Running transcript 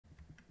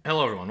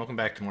Hello, everyone. Welcome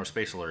back to more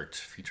Space Alert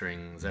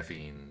featuring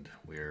Zephiend.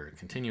 We're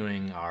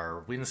continuing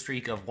our win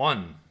streak of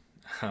one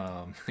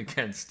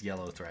against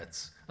yellow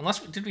threats.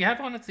 Did we have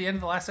one at the end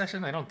of the last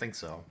session? I don't think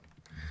so.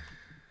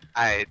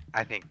 I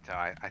think so.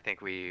 I think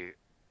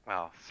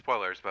well,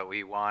 spoilers, but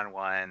we won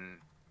one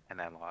and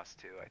then lost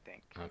two, I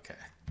think. Okay.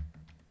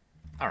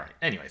 All right.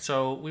 Anyway,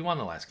 so we won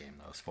the last game,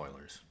 though.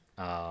 Spoilers.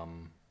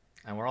 And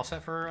we're all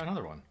set for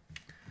another one.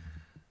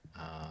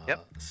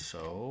 Yep.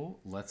 So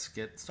let's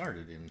get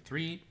started in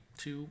three,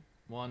 two,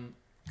 one,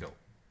 go.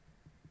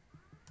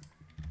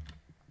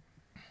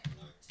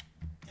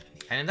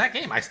 And in that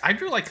game, I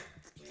drew like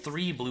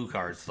 3 blue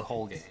cards the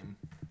whole game.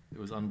 It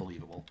was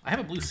unbelievable. I have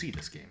a blue C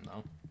this game,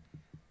 though.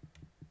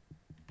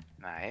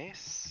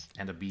 Nice.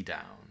 And a B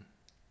down.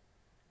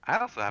 I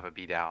also have a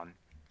B down.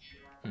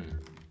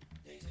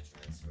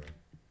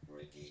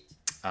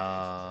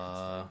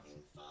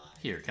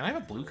 Here, can I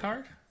have a blue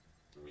card?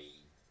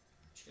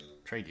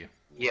 Trade you.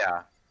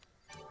 Yeah.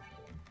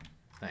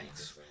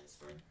 Thanks.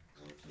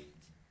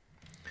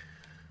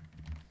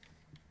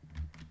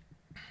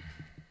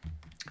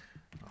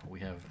 Oh, we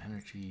have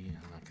energy.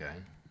 Okay.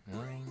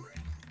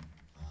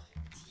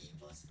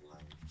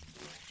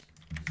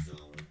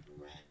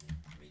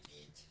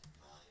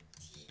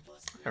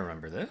 I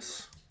remember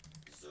this.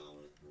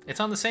 It's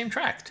on the same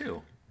track,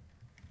 too.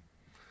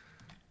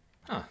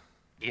 Huh.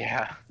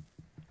 Yeah.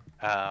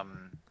 I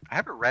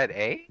have a red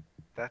A.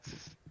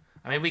 That's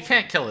I mean, we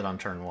can't kill it on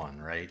turn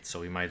 1, right? So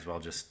we might as well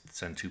just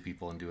send 2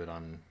 people and do it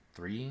on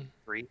 3.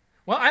 3.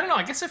 Well, I don't know.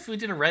 I guess if we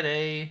did a red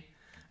A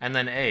and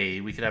then A,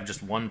 we could have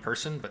just 1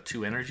 person, but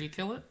 2 energy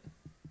kill it.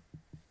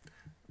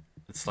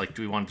 It's like,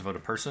 do we want to vote a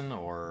person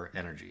or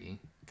energy?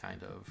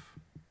 Kind of.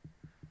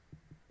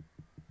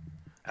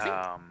 I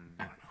don't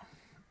know.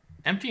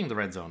 Emptying the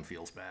red zone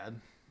feels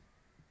bad.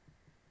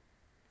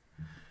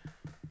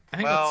 I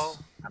think well,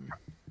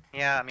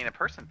 yeah, I mean, a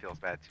person feels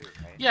bad too,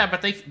 right? Yeah,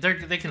 but they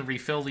can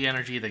refill the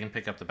energy. They can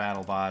pick up the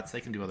battle bots.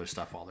 They can do other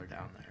stuff while they're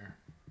down there.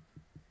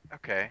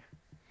 Okay.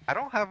 I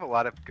don't have a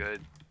lot of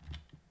good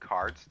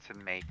cards to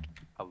make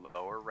a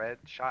lower red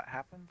shot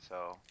happen,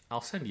 so. I'll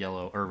send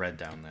yellow or red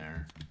down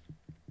there.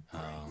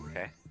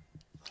 Okay.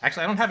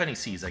 Actually, I don't have any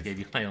C's. I gave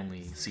you my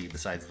only C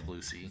besides the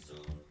blue C.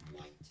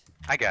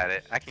 I got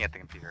it. I can get the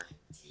computer.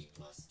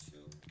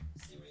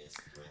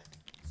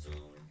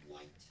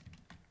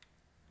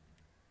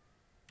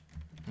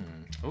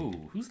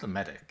 Ooh, who's the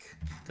medic?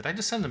 Did I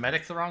just send the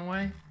medic the wrong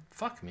way?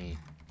 Fuck me.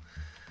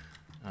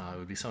 It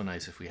would be so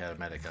nice if we had a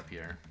medic up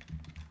here.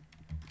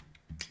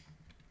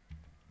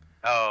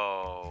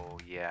 Oh,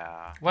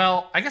 yeah.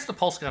 Well, I guess the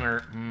pulse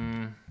gunner...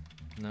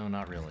 no,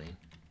 not really.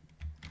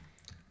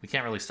 We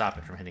can't really stop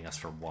it from hitting us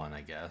for 1,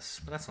 I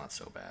guess. But that's not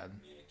so bad.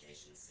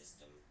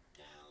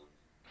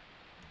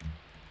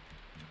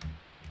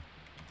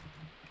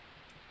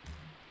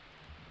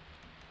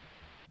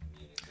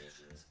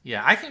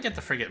 Yeah, I can get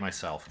the frigate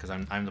myself, because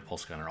I'm the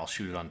pulse gunner. I'll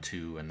shoot it on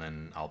 2, and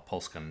then I'll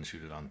pulse gun and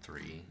shoot it on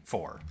 3.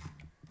 4.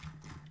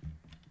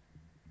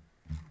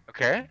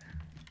 Okay.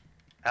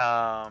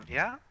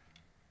 Yeah.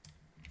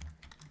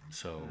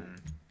 So,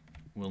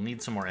 we'll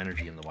need some more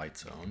energy in the white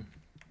zone.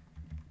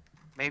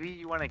 Maybe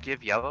you want to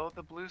give yellow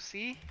the blue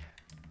C?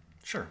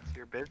 Sure. So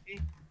you're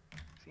busy,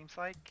 seems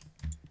like.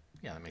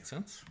 Yeah, that makes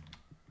sense.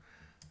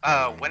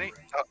 Oh,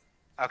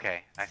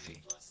 okay, I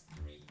see.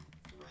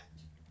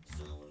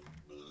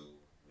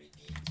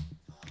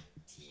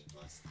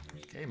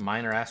 Okay,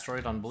 minor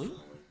asteroid on blue.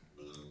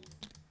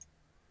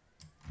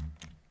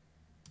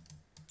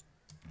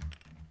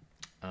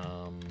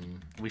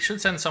 We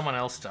should send someone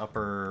else to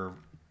upper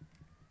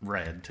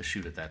red to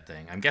shoot at that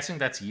thing. I'm guessing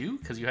that's you,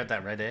 because you had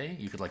that red A.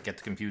 You could like get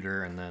the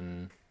computer and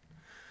then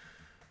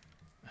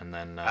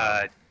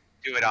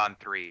do it on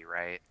 3,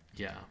 right?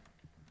 Yeah.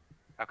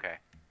 Okay.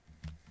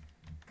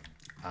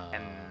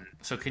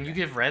 So can you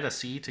give red a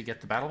C to get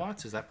the battle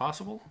bots? Is that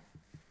possible?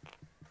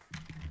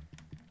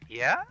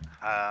 Yeah.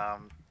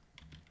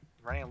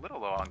 Running a little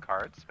low on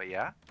cards, but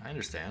yeah. I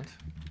understand.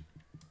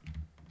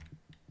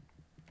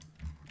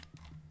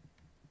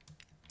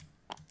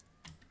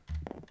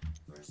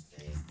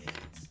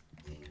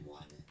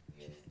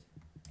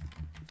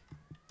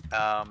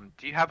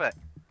 Do you have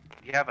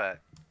a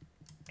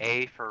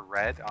A for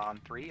red on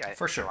 3?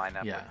 For sure. Line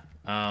up Yeah.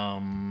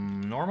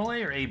 Normal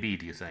A or AB,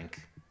 do you think?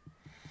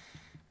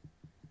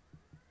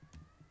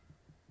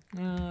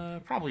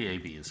 Probably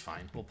AB is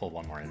fine. We'll pull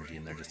 1 more energy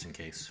in there just in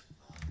case.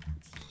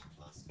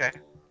 Okay.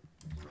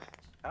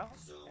 Oh,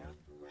 yeah.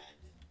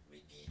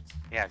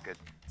 Yeah, good.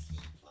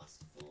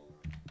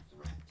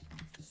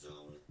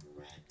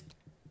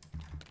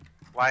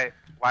 Why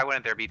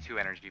wouldn't there be 2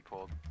 energy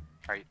pulled?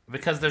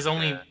 Because there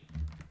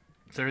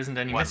isn't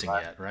any One missing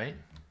left. yet, right?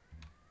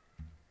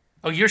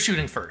 Oh, you're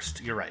shooting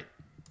first. You're right.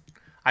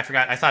 I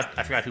forgot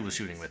who was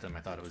shooting with him. I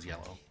thought it was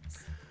yellow.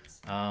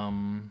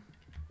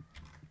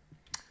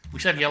 We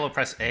should have yellow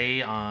press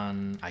A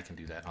on... I can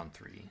do that on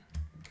 3.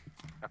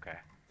 Okay.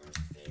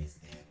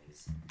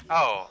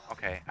 Oh,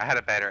 okay. I had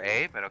a better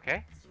A, but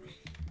okay.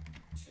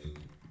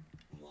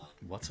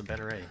 What's a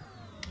better A?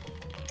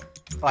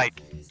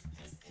 Like,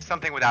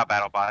 something without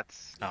battle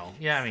bots. Oh,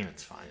 yeah, I mean,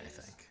 it's fine, I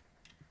think.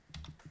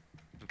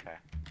 Okay.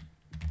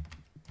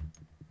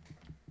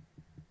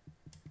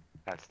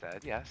 That's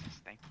dead, yes,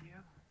 thank you.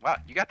 Wow,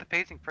 you got the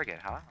phasing frigate,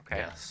 huh? Okay.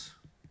 Yes.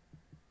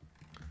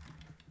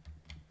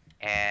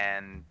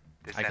 And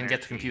this I can get the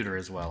energy- computer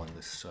as well in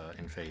this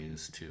in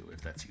phase 2,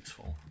 if that's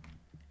useful.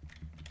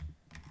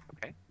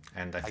 Okay.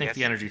 And I I think guess-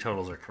 the energy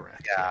totals are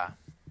correct. Yeah.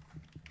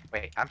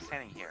 Wait, I'm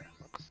standing here.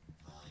 Whoops.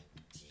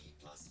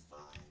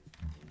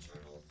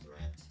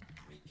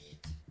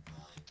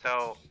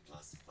 So,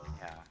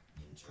 yeah.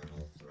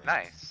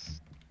 Nice.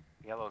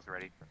 Yellow's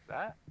ready for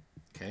that.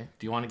 Okay.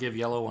 Do you want to give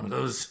yellow one of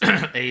those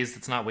A's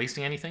that's not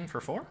wasting anything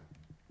for 4?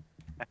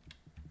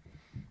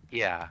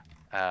 Yeah.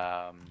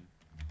 There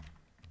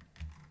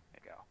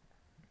you go.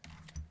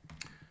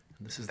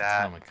 And this is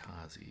That- the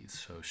kamikaze,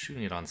 so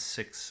shooting it on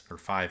 6 or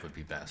 5 would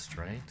be best,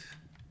 right?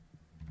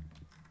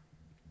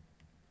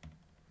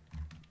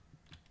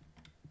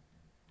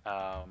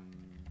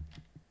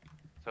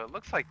 So it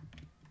looks like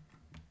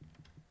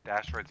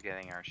Dashboard's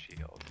getting our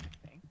shield,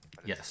 I think. But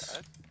it's Yes.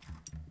 dead.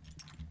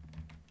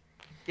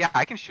 Yeah,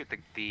 I can shoot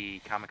the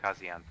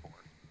kamikaze on 4.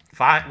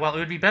 5. Well, it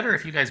would be better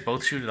if you guys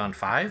both shoot it on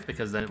 5,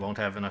 because then it won't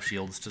have enough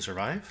shields to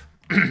survive.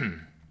 Wait,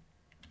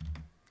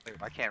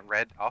 why can't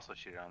red also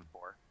shoot it on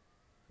 4?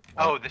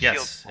 Oh, the shield.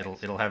 Yes,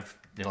 it'll have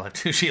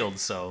 2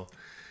 shields. So,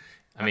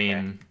 I Okay.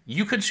 mean,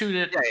 you could shoot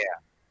it. Yeah,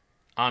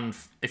 yeah.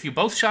 If you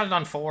both shot it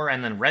on 4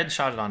 and then red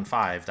shot it on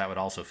 5, that would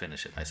also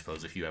finish it, I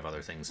suppose, if you have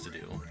other things to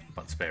do,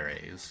 but spare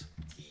A's.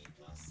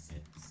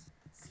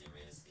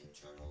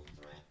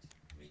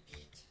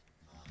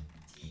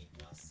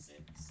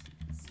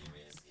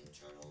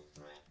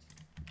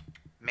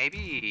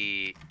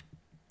 Maybe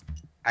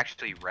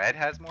actually red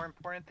has more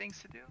important things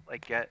to do,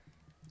 like get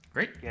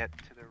Great. to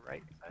the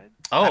right side.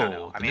 Oh, I don't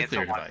know. the I mean, it's a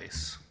nuclear one-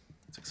 device.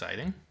 It's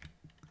exciting.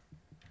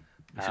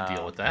 We should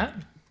deal with that.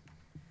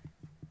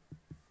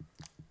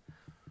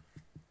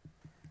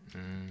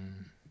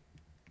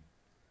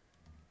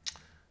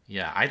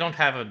 Yeah, I don't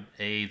have an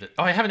A that...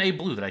 Oh, I have an A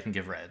blue that I can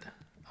give red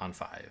on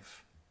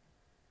 5.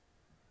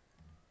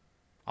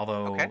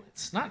 Although, Okay.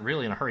 it's not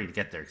really in a hurry to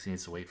get there because he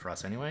needs to wait for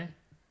us anyway.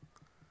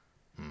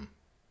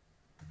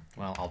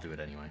 Well, I'll do it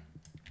anyway.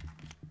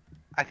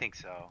 I think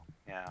so.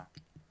 Yeah.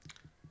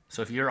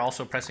 So if you're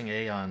also pressing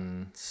A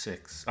on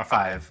 6 or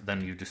 5,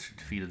 then you just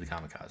defeated the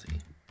kamikaze.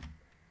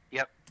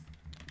 Yep.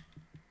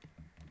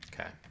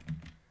 Okay.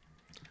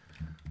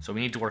 So we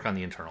need to work on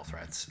the internal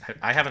threats.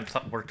 I haven't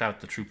worked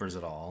out the troopers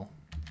at all.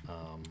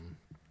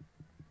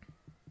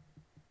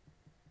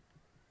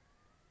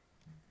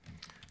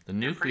 The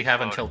nuke we pretty have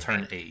slow until to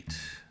turn change. 8.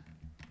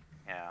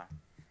 Yeah.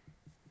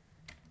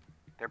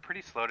 They're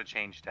pretty slow to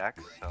change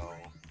decks, so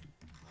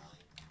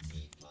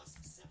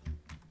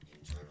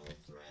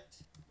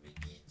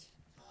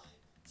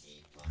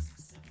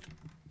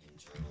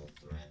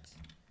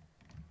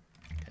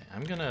Okay,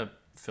 I'm gonna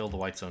fill the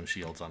white zone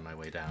shields on my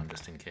way down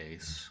just in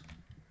case.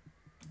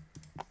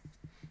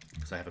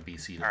 Because I have a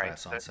BC to All right,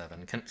 press on so-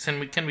 7.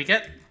 Can we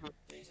get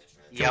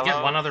yellow. we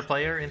get one other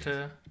player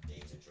into...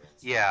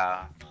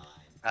 Yeah.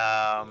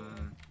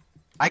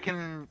 I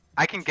can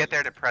get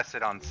there to press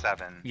it on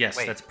 7. Yes,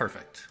 Wait, that's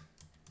perfect.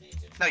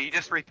 no, you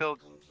just refilled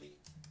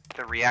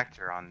the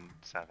reactor on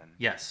 7.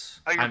 Yes,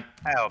 Oh, you're,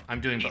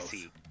 I'm doing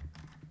PC.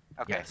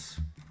 Okay. Yes.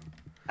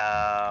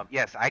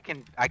 Yes, I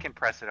can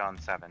press it on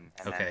 7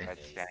 and Okay. then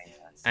red's standing there.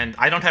 And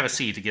I don't have a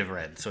C to give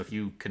red, so if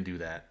you can do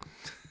that.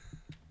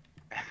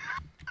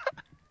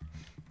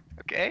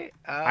 Okay.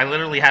 I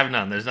literally have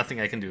none. There's nothing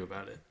I can do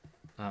about it.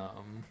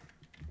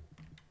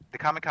 The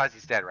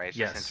kamikaze's dead, right? It's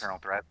Yes. just internal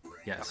threat.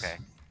 Yes. Okay.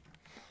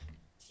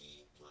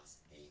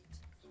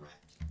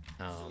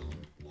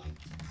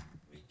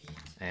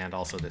 And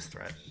also this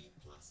threat.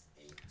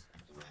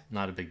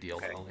 Not a big deal,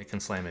 Okay. though. It can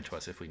slam into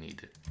us if we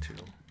need it to.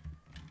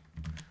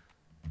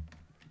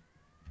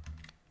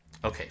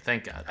 Okay,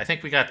 thank God. I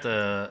think we got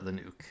the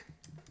nuke.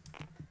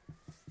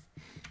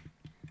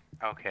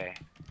 Okay.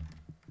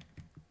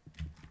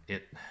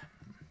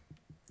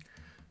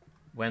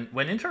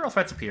 When internal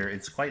threats appear,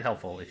 it's quite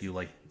helpful if you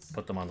like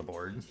put them on the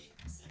board,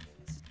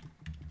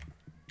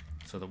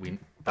 so that we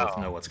both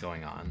Oh. know what's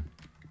going on.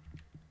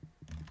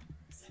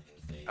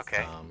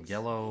 Okay.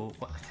 Yellow.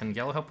 Can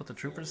yellow help with the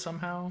troopers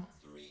somehow?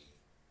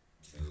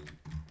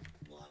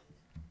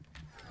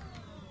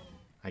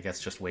 I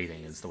guess just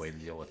waiting is the way to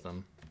deal with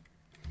them.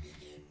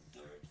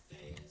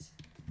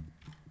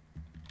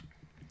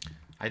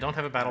 I don't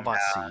have a BattleBot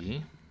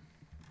C.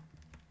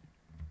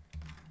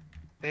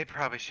 They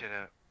probably should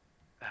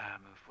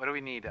have moved. What do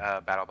we need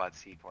BattleBot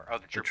C for? Oh,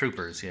 the The troopers.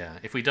 troopers, yeah.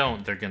 If we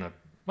don't, they're gonna...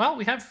 Well,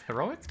 we have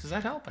heroic. Does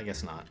that help? I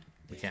guess not.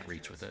 We can't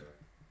reach with it.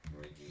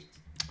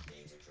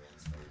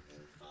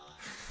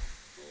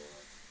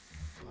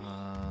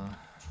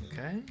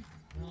 Okay.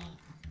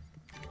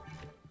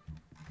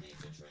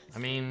 I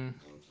mean,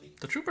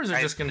 the troopers are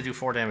just gonna do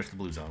 4 damage to the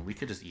blue zone. We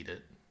could just eat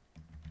it.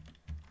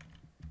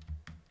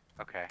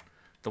 Okay.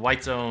 The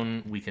white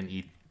zone we can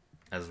eat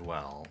as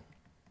well.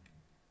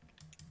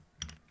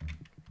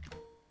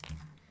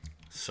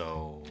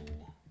 So,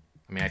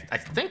 I mean, I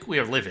think we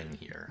are living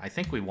here. I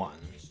think we won,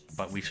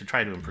 but we should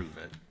try to improve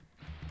it.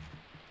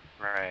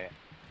 Right.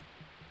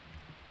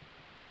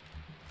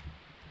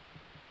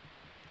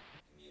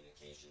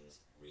 Communications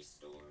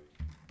restored.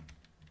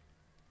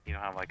 You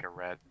don't have like a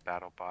red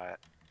battle bot.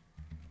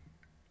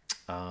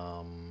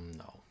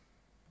 No.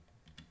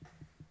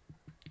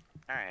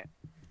 Alright.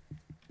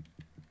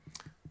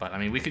 But, I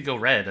mean, we could go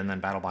red and then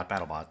BattleBot,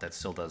 BattleBot. That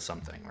still does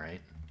something,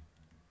 right?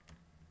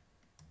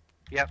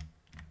 Yep.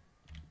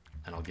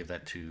 And I'll give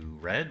that to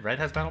red. Red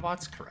has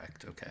BattleBots?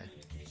 Correct. Okay.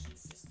 Communication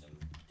system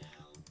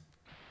down.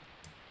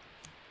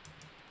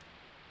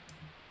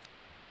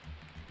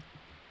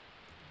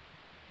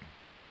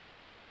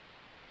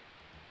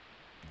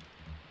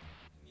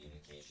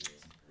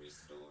 Communications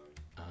restored.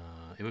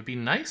 It would be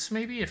nice,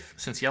 maybe, if,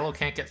 since yellow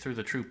can't get through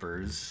the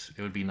troopers,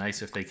 it would be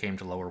nice if they came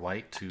to lower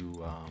white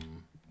to,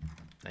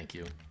 thank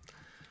you,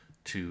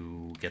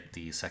 to get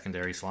the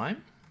secondary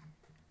slime.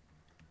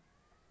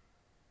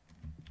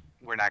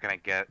 We're not gonna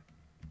get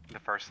the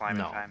first slime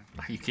No. in time.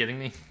 Are you kidding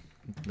me?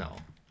 No.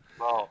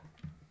 Well,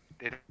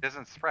 it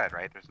doesn't spread,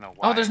 right? There's no Y.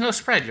 Oh, there's no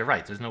spread. You're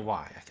right. There's no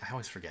Y. I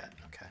always forget.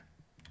 Okay.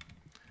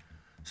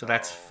 So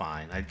that's Oh.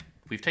 fine.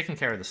 We've taken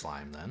care of the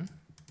slime then.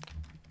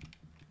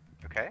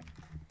 Okay.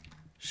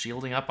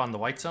 Shielding up on the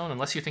white zone,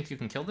 unless you think you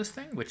can kill this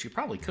thing, which you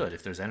probably could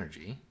if there's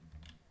energy.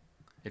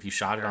 If you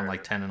shot it on like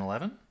Sure. 10 and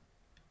 11.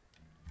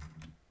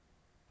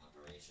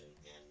 Operation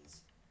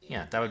ends.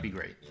 Yeah, that would be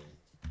great.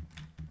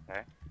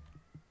 Okay.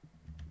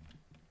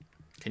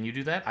 Can you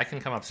do that? I can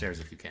come upstairs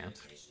if you can't.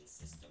 Communication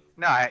system.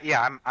 No,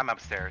 yeah, I'm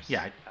upstairs.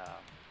 Yeah,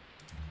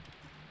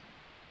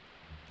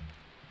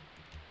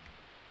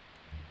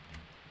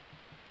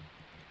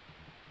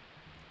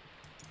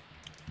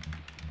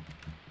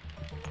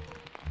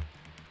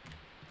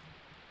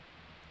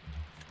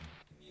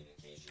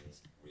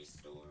 Communications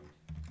restored.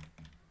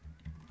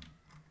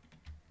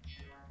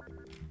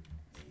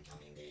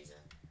 Incoming data.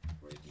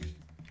 Repeat.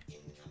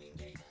 Incoming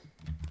data.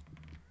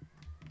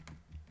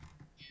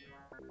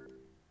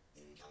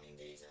 Incoming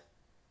data.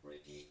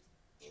 Repeat.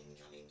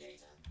 Incoming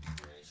data.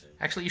 Operation.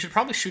 Actually, you should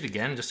probably shoot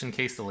again, just in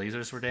case the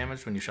lasers were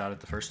damaged when you shot it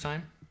the first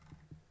time.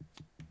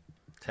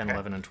 10, Okay.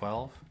 11, and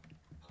 12.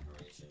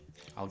 Operation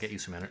ends. I'll get you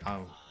some energy.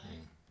 Oh,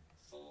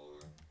 4,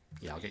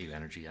 yeah, I'll get you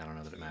energy. I don't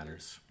know that it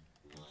matters.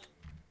 1.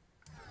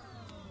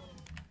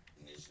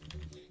 Mission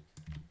complete.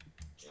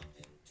 Jump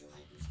into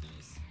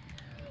hyperspace.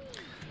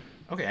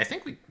 Okay, I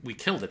think we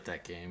killed it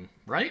that game,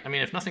 right? I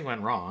mean, if nothing went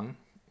wrong.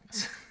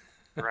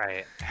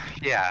 right.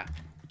 Yeah,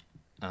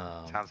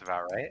 um, sounds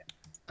about right.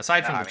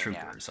 aside from No, the I mean,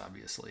 yeah. troopers,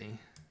 obviously.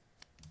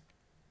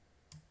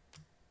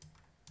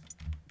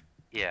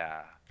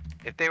 Yeah.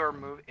 If they were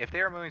moving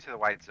to the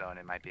white zone,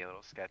 it might be a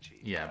little sketchy.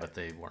 Yeah, but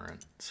they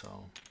weren't,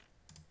 so.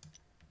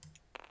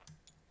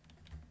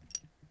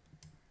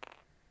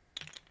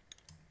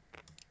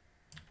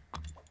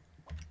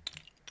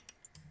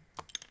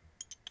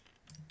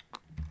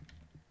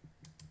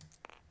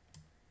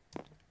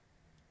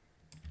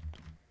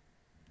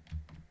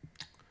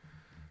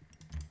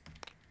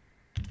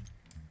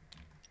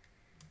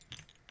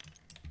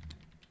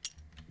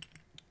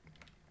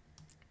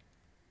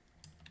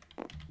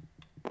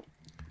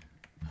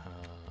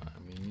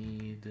 We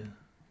need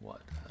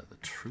what? The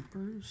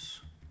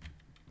troopers?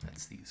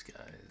 That's these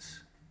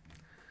guys.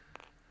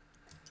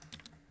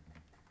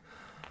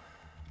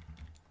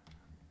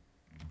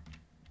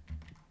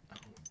 Oh,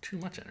 too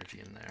much energy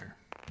in there.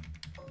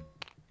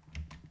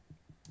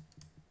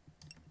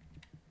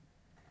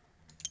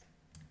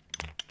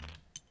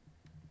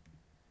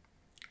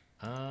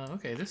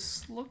 Okay,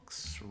 this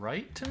looks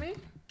right to me.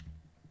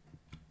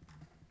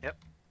 Yep.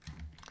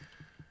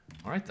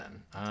 All right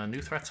then.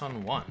 New threats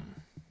on 1.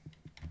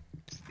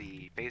 It's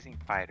the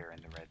phasing fighter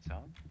in the red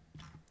zone.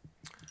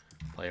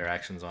 Player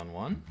actions on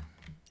 1.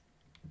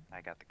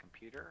 I got the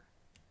computer.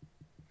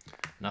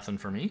 Nothing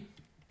for me.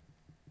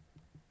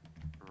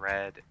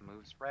 Red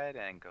moves red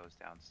and goes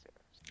downstairs.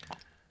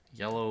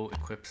 Yellow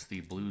equips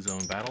the blue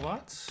zone battle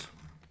bots.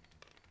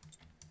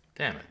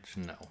 Damage,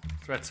 no.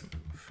 Threats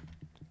move.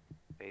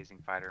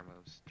 Phasing fighter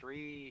moves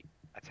 3,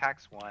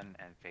 attacks 1,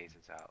 and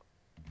phases out.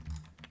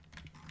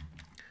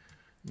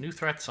 New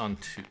threats on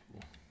 2.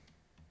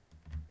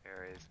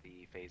 There is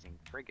the phasing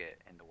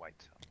frigate in the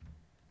white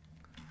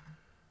zone.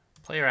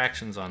 Player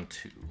actions on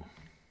 2.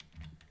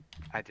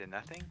 I did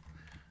nothing.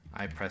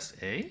 I pressed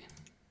A.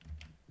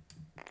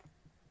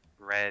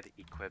 Red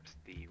equips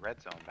the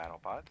red zone battle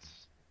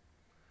bots.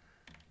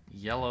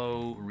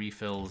 Yellow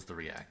refills the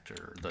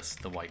reactor,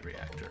 the white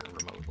reactor,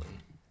 remotely.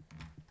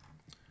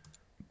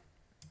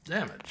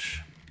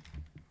 Damage.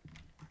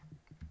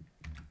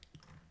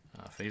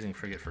 Phasing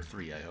frigate for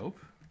 3, I hope.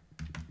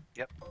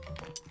 Yep.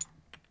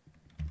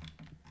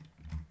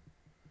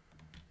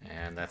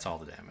 And that's all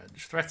the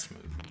damage. Threats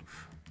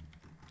move.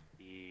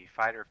 The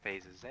fighter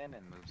phases in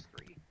and moves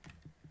 3.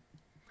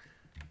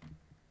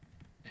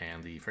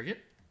 And the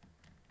frigate.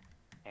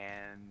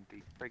 And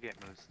the frigate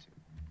moves 2.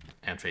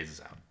 And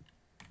phases out.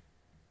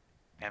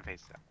 And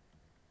phases out.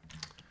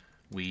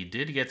 We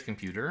did get the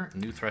computer.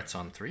 New threats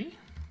on 3.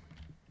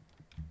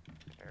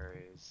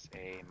 There is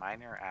a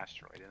minor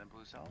asteroid in the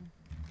blue zone.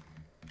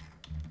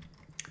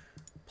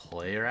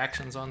 Player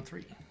actions on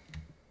 3.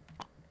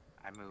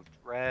 I moved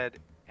red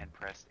and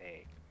pressed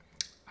A.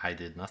 I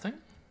did nothing.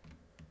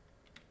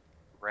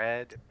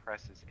 Red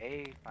presses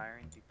A,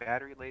 firing the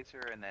battery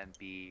laser, and then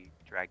B,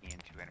 dragging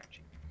into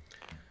energy.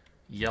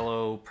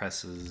 Yellow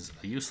presses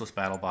a useless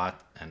battle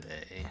bot and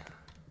A.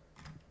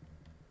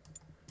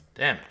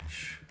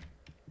 Damage.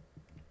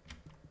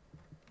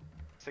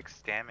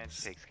 6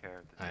 damage takes care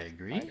of the I Phantom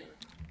agree. Fighter.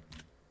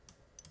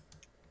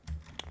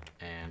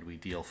 And we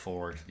deal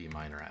 4 to the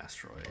minor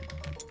asteroid.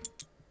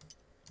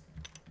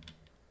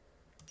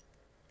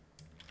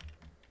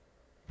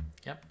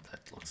 Yep,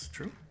 that looks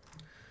true.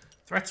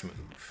 Threats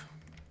move.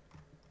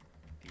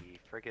 The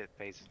frigate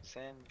phases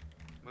in,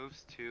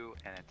 moves 2,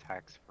 and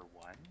attacks for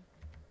 1.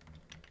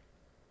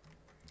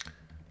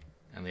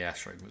 And the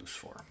asteroid moves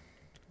 4.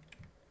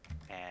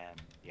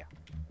 And yeah.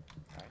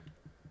 Right.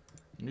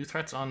 New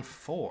threats on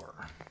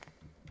 4.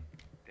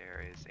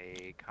 There is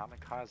a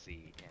kamikaze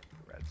in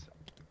the red zone.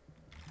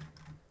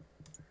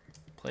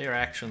 Player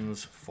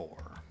actions 4.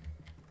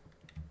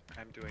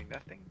 I'm doing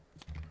nothing.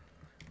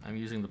 I'm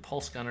using the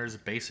pulse gunner's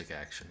basic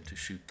action to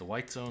shoot the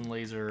white zone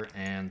laser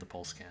and the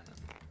pulse cannon.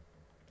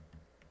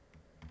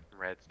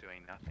 Red's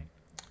doing nothing.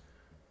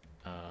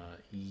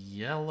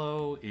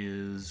 Yellow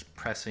is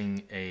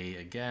pressing A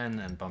again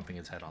and bumping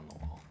its head on the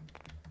wall.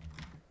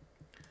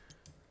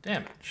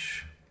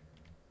 Damage.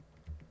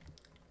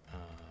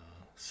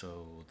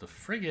 So the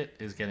frigate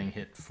is getting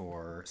hit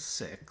for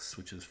 6,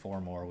 which is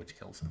 4 more, which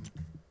kills him.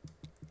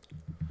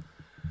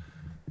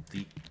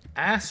 The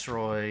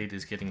asteroid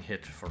is getting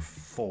hit for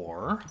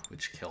 4,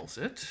 which kills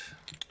it.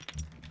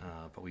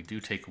 But we do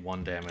take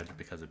 1 damage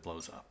because it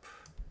blows up.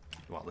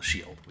 Well, the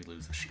shield. We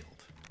lose the shield.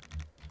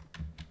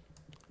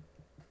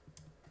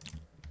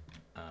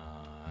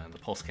 And the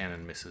pulse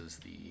cannon misses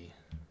the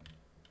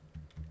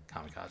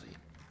kamikaze.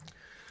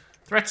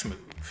 Threats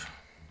move.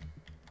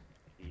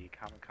 The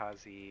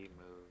kamikaze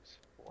moves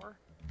 4.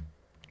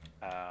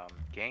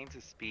 Gains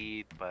a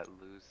speed, but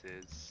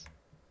loses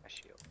a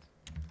shield.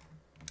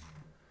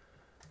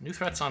 New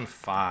threats on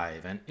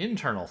 5. An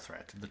internal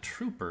threat. The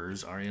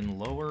troopers are in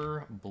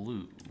lower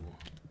blue.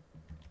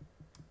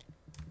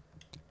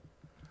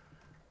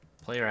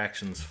 Player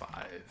actions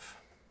 5.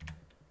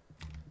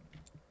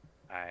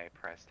 I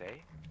pressed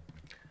A.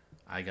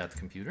 I got the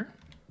computer.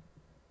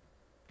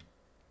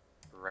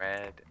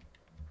 Red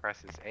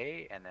presses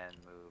A and then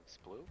moves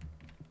blue.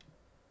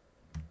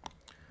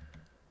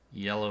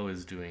 Yellow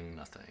is doing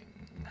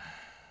nothing.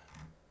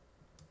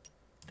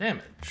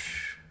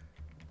 Damage.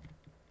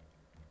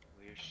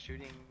 We're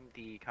shooting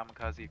the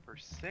kamikaze for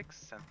 6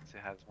 since it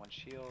has 1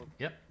 shield.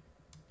 Yep,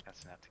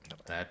 That's enough to kill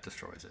it. that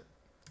destroys it.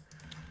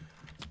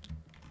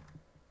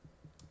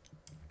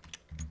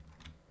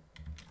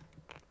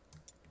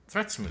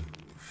 Threats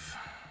move.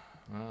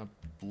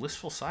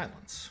 Blissful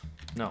silence.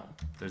 No,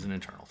 there's an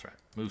internal threat.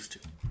 Moves 2.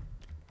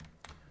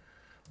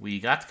 We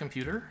got the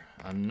computer.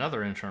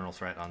 Another internal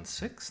threat on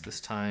 6. This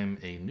time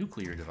a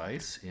nuclear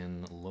device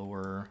in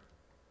lower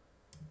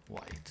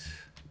white.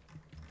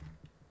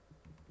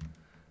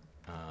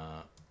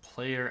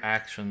 Player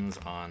actions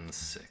on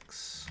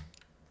 6.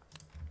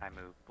 I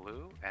move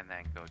blue and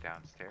then go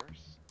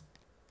downstairs.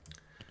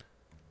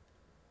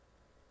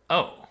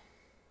 Oh.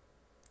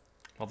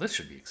 Well, this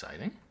should be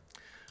exciting.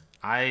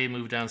 I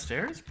move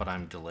downstairs, but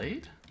I'm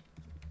delayed.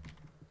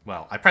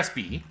 Well, I press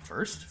B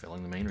first,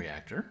 filling the main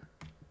reactor.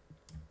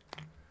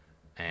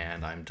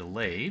 And I'm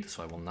delayed,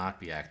 so I will not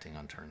be acting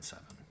on turn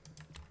 7.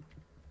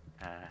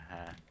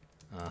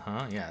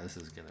 Yeah, this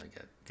is gonna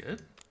get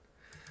good.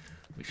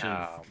 We should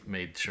have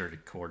made sure to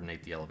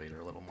coordinate the elevator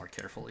a little more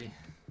carefully.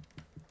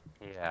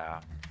 Yeah.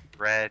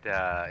 Red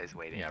is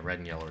waiting. Yeah, red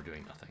and yellow are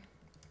doing nothing.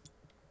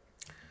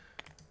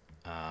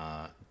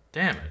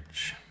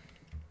 Damage.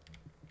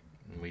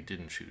 And we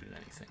didn't shoot at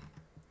anything.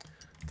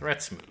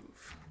 Threats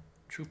move.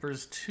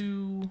 Troopers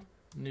 2,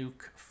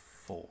 nuke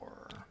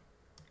 4.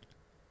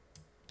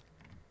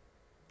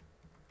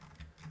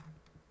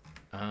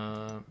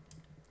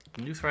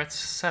 New threats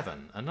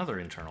 7. Another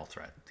internal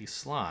threat. The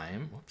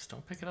slime. Whoops,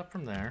 don't pick it up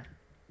from there.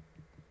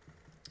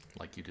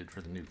 Like you did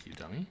for the nuke, you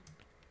dummy.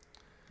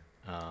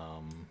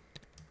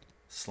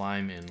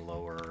 Slime in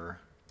lower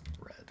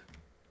red.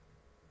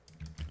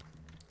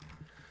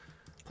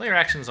 Player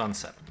actions on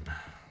 7.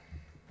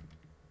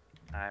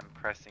 I'm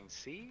pressing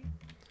C.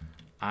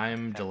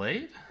 I'm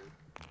delayed.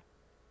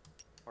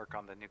 Work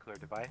on the nuclear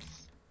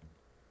device.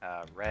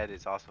 Red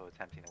is also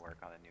attempting to work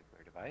on the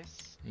nuclear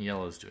device.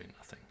 Yellow's doing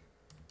nothing.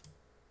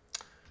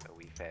 So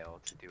we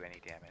fail to do any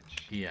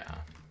damage.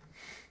 Yeah.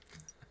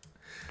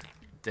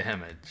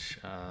 Damage.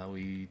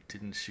 We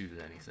didn't shoot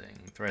at anything.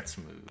 Threats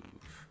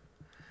move.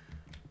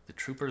 The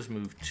troopers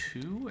move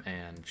 2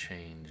 and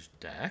change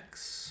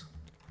decks.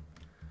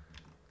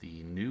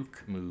 The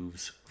nuke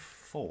moves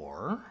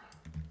 4.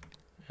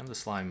 And the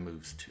slime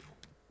moves 2.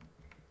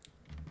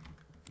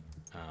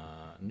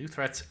 New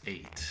threats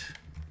 8.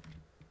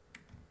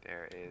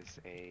 There is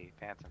a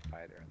Phantom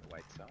Fighter in the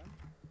white zone.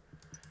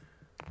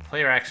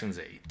 Player actions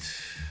 8.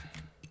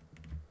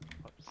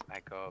 I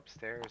go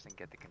upstairs and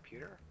get the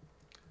computer.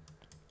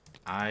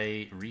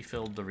 I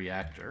refilled the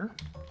reactor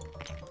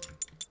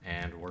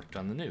and worked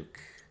on the nuke.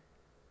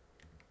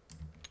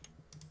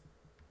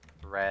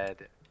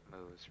 Red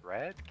moves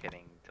red,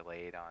 getting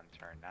delayed on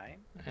turn 9.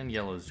 And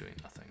yellow's doing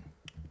nothing.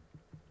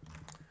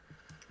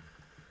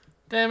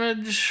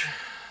 Damage.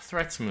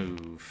 Threats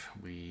move.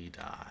 We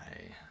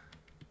die.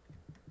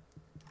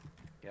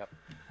 Yep.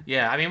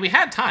 Yeah, I mean, we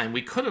had time.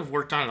 We could have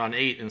worked on it on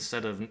 8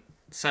 instead of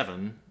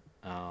 7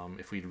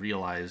 if we'd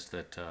realized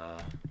that,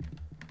 that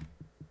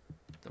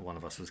one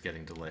of us was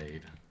getting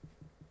delayed.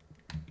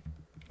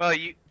 Well,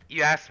 you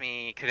asked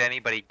me, could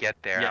anybody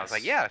get there? And I was Yes.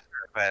 like, yeah,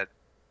 sure, but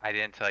I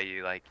didn't tell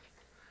you, like,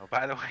 oh,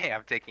 by the way,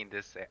 I'm taking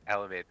this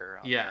elevator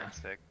on Yeah. turn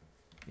 6.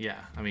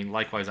 Yeah, I mean,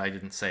 likewise, I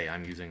didn't say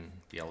I'm using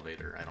the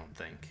elevator, I don't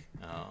think.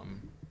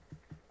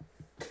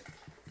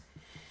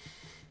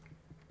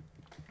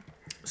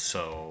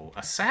 So,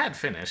 a sad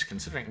finish,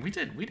 considering we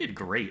did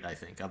great, I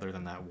think, other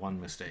than that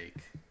one mistake.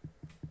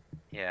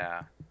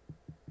 Yeah.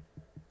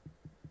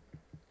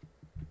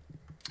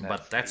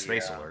 But that's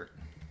Space the, Alert.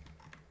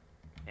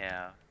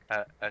 Yeah.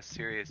 A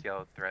serious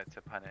yellow threat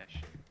to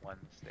punish one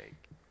mistake.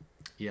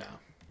 Yeah.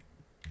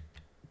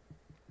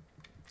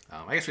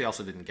 I guess we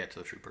also didn't get to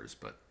the troopers,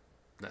 but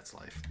that's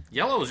life.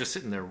 Yellow was just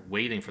sitting there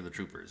waiting for the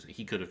troopers.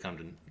 He could have come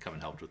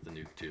and helped with the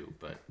nuke too,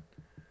 but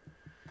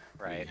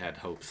Right. we had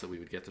hopes that we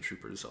would get the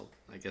troopers. So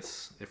I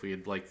guess if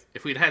we'd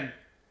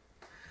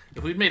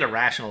made a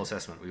rational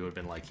assessment, we would have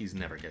been like, he's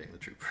never getting the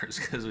troopers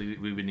because we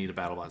would need a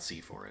BattleBot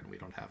C for it, and we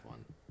don't have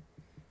one.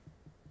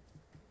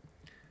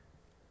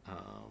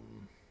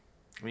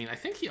 I mean, I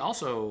think he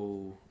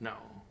also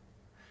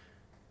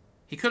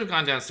he could have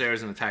gone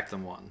downstairs and attacked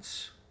them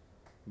once,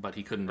 but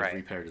he couldn't have Right.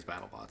 repaired his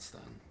BattleBots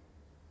then.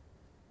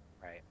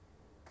 Right.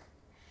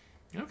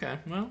 Okay,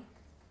 well,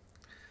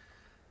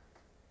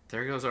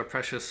 there goes our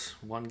precious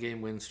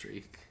one-game win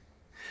streak.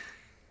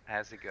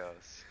 As it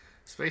goes.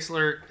 Space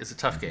Alert is a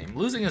tough game.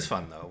 Losing is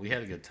fun though. We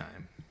had a good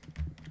time.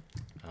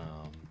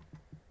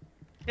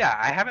 Yeah,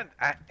 I haven't.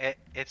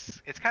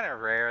 It's kind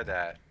of rare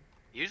that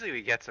usually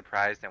we get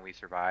surprised and we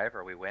survive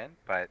or we win,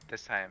 but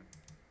this time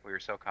we were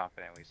so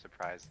confident we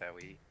surprised that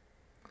we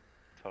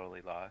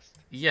totally lost.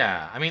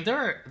 Yeah, I mean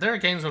there are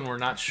games when we're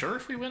not sure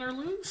if we win or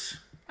lose.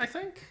 I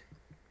think.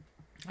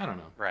 I don't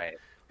know. Right.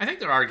 I think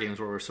there are games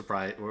where we're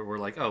surprised, where we're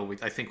like, oh,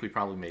 I think we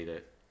probably made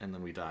it, and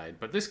then we died.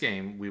 But this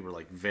game, we were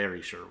like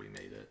very sure we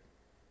made it.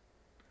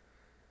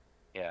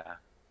 Yeah.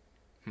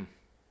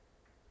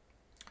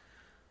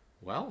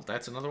 Well,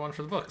 that's another one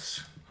for the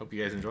books. Hope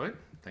you guys enjoyed.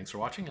 Thanks for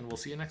watching, and we'll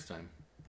see you next time.